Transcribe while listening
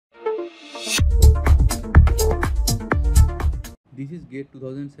This is GATE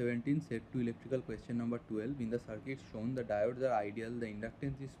 2017 set 2 electrical question number 12. In the circuit shown, the diodes are ideal, the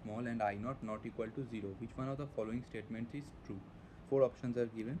inductance is small and I0 not equal to 0. Which one of the following statements is true? 4 options are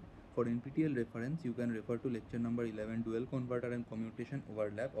given. For NPTEL reference, you can refer to lecture number 11, Dual Converter and Commutation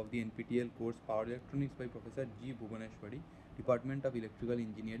Overlap of the NPTEL course Power Electronics by Professor G. Bhuvaneshwari, Department of Electrical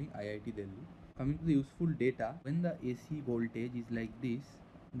Engineering, IIT Delhi. Coming to the useful data, when the AC voltage is like this,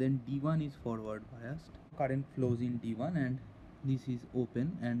 then D1 is forward biased. Current flows in D1 and this is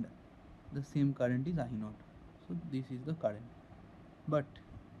open and the same current is I0. So this is the current. But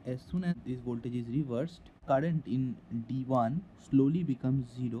as soon as this voltage is reversed, current in D1 slowly becomes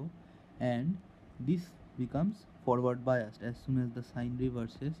 0 and this becomes forward biased. As soon as the sign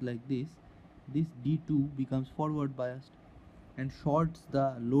reverses like this D2 becomes forward biased and shorts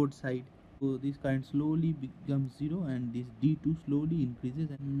the load side. So this current slowly becomes 0 and this D2 slowly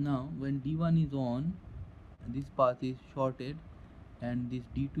increases. And now when D1 is on, this path is shorted and this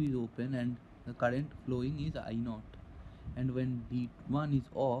D2 is open and the current flowing is I0. And when D1 is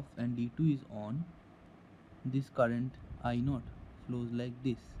off and D2 is on, this current I0 flows like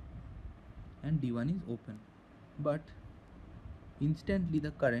this and D1 is open. But instantly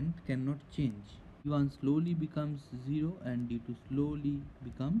the current cannot change. D1 slowly becomes 0 and D2 slowly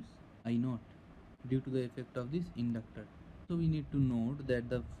becomes I0 due to the effect of this inductor. So we need to note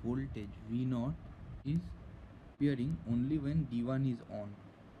that the voltage V0 is appearing only when D1 is on.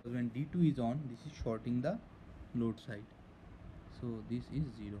 So when D2 is on, this is shorting the load side. So this is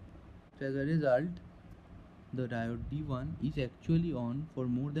 0. So as a result, the diode D1 is actually on for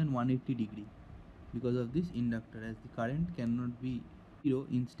more than 180 degree because of this inductor, as the current cannot be 0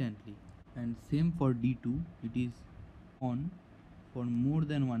 instantly. And same for D2, it is on for more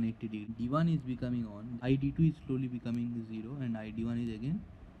than 180 degree. D1 is becoming on, ID2 is slowly becoming 0 and ID1 is again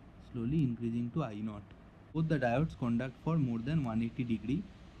slowly increasing to I0. Both the diodes conduct for more than 180 degree.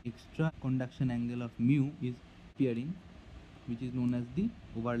 Extra conduction angle of mu is appearing, which is known as the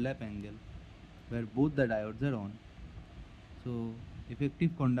overlap angle, where both the diodes are on. So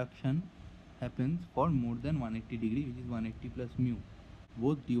effective conduction happens for more than 180 degree, which is 180 plus mu.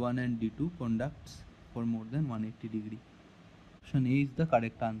 Both D1 and D2 conducts for more than 180 degree. Option A is the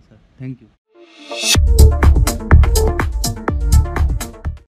correct answer. Thank you.